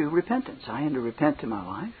brought me to repentance. I had to repent to my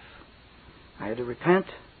wife. I had to repent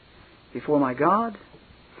before my God.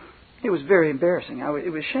 It was very embarrassing.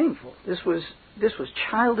 It was shameful. This was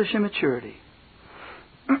childish immaturity.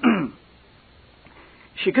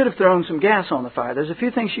 She could have thrown some gas on the fire. There's a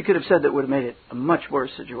few things she could have said that would have made it a much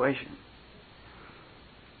worse situation.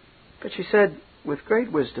 But she said, with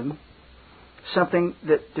great wisdom, something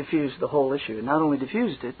that diffused the whole issue. And not only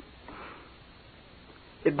diffused it,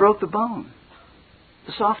 it broke the bone.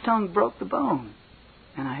 The soft tongue broke the bone.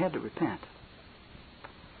 And I had to repent.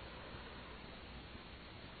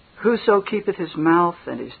 Whoso keepeth his mouth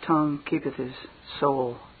and his tongue keepeth his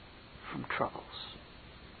soul from troubles.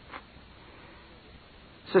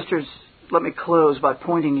 Sisters, let me close by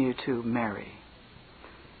pointing you to Mary.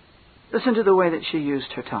 Listen to the way that she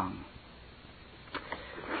used her tongue.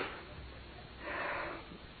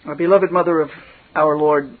 Our beloved mother of our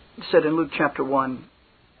Lord said in Luke chapter 1,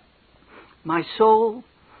 "My soul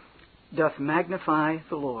doth magnify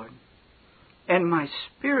the Lord, and my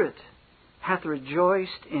spirit hath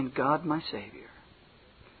rejoiced in God my Saviour.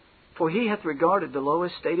 For he hath regarded the low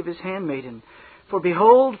estate of his handmaiden. For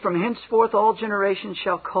behold, from henceforth all generations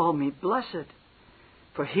shall call me blessed.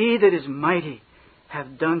 For he that is mighty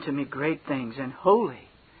hath done to me great things, and holy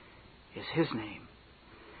is his name.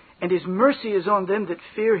 And his mercy is on them that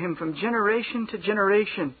fear him from generation to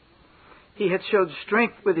generation. He hath showed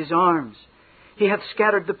strength with his arms. He hath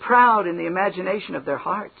scattered the proud in the imagination of their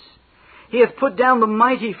hearts. He hath put down the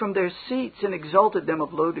mighty from their seats, and exalted them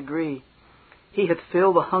of low degree. He hath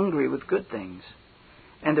filled the hungry with good things,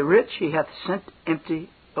 and the rich he hath sent empty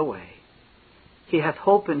away. He hath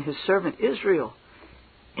holpen his servant Israel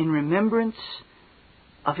in remembrance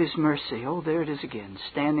of his mercy." Oh, there it is again,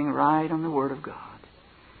 standing right on the Word of God.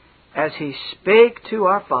 "As he spake to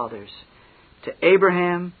our fathers, to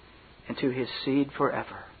Abraham, and to his seed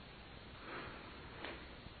forever."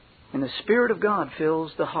 And the Spirit of God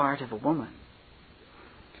fills the heart of a woman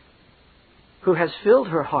who has filled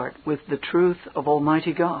her heart with the truth of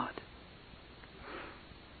Almighty God.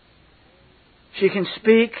 She can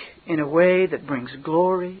speak in a way that brings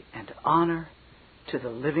glory and honor to the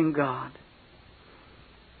living God.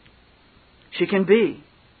 She can be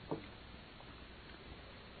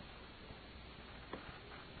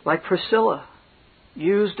like Priscilla,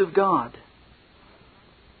 used of God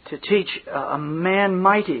to teach a man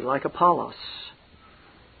mighty like Apollos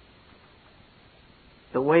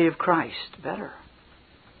the way of Christ better.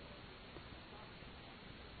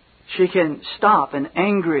 She can stop an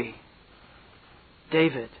angry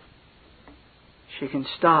David. She can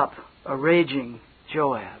stop a raging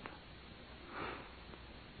Joab.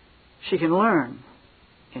 She can learn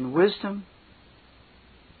in wisdom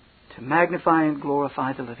to magnify and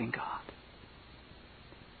glorify the living God.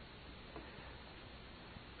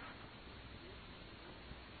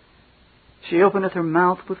 She openeth her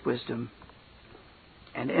mouth with wisdom,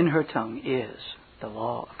 and in her tongue is the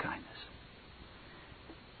law of kindness.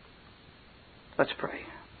 Let's pray.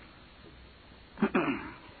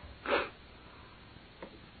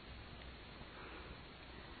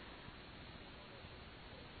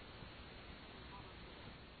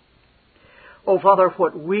 Oh, Father,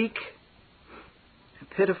 what weak,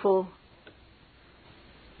 pitiful,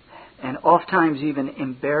 and oftentimes even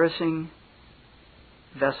embarrassing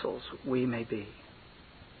vessels we may be.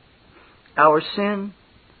 Our sin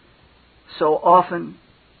so often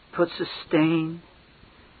puts a stain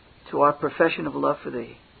to our profession of love for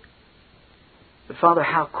Thee. But Father,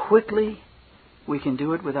 how quickly we can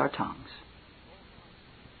do it with our tongues.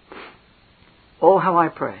 Oh, how I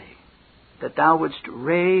pray that Thou wouldst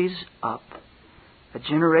raise up a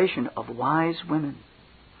generation of wise women,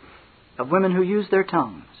 of women who use their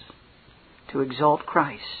tongues to exalt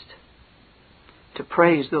Christ, to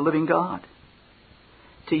praise the living God,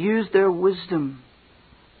 to use their wisdom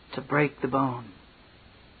to break the bone.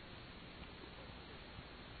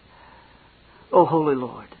 O Holy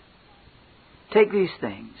Lord, take these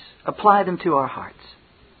things, apply them to our hearts.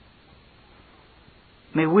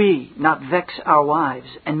 May we not vex our wives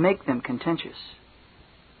and make them contentious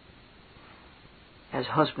as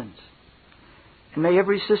husbands. And may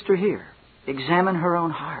every sister here examine her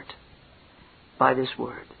own heart by this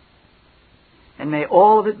word. And may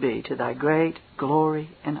all of it be to Thy great glory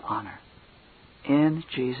and honor. In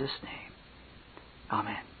Jesus' name.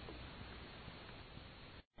 Amen.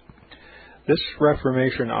 This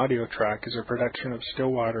Reformation audio track is a production of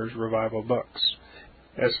Still Waters Revival Books.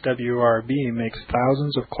 SWRB makes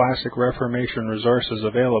thousands of classic Reformation resources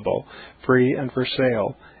available, free and for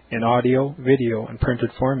sale, in audio, video, and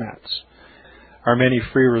printed formats. Our many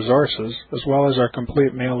free resources, as well as our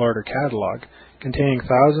complete mail-order catalog, containing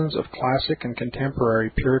thousands of classic and contemporary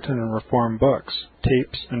Puritan and Reformed books,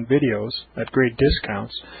 tapes, and videos at great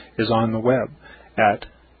discounts, is on the web at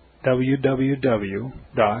www.swrb.com.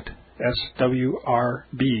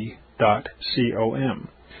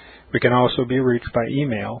 We can also be reached by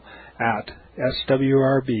email at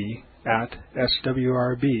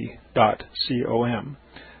swrb@swrb.com,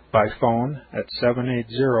 by phone at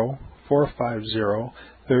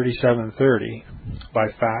 780-450-3730, by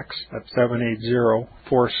fax at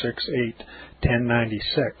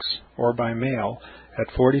 780-468-1096, or by mail at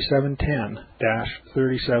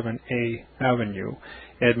 4710-37A Avenue,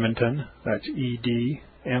 Edmonton, that's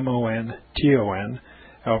Edmonton,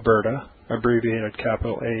 Alberta, abbreviated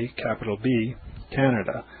capital A, capital B,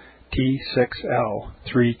 Canada,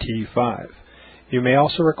 T6L3T5. You may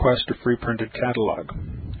also request a free printed catalog.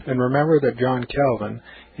 And remember that John Calvin,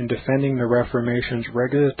 in defending the Reformation's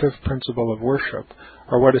regulative principle of worship,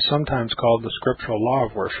 or what is sometimes called the scriptural law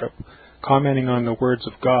of worship, commenting on the words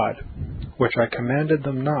of God, which I commanded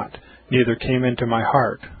them not, neither came into my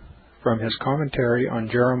heart, from his commentary on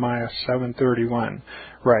Jeremiah 7:31,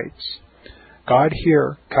 writes, God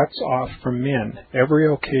here cuts off from men every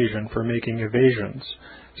occasion for making evasions,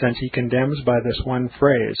 since he condemns by this one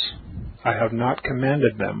phrase, I have not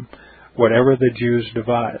commanded them, whatever the Jews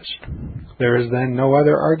devised. There is then no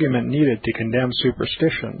other argument needed to condemn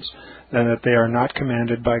superstitions than that they are not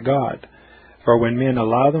commanded by God. For when men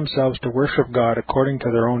allow themselves to worship God according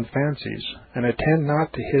to their own fancies, and attend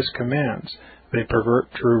not to his commands, they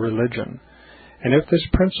pervert true religion. And if this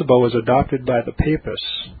principle was adopted by the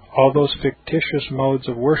Papists, all those fictitious modes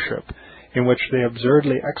of worship in which they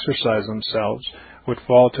absurdly exercise themselves would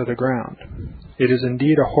fall to the ground. It is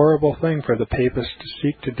indeed a horrible thing for the Papists to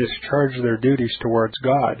seek to discharge their duties towards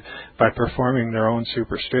God by performing their own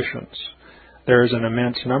superstitions. There is an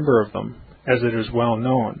immense number of them, as it is well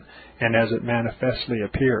known, and as it manifestly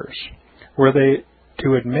appears. Were they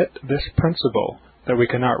to admit this principle, that we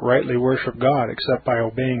cannot rightly worship God except by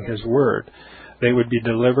obeying His word, they would be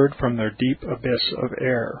delivered from their deep abyss of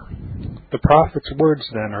error. The prophet's words,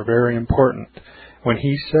 then, are very important when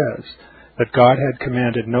he says that God had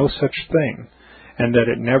commanded no such thing, and that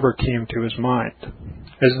it never came to his mind,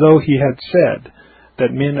 as though he had said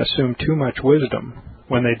that men assume too much wisdom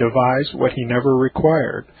when they devise what he never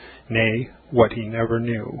required, nay, what he never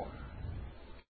knew.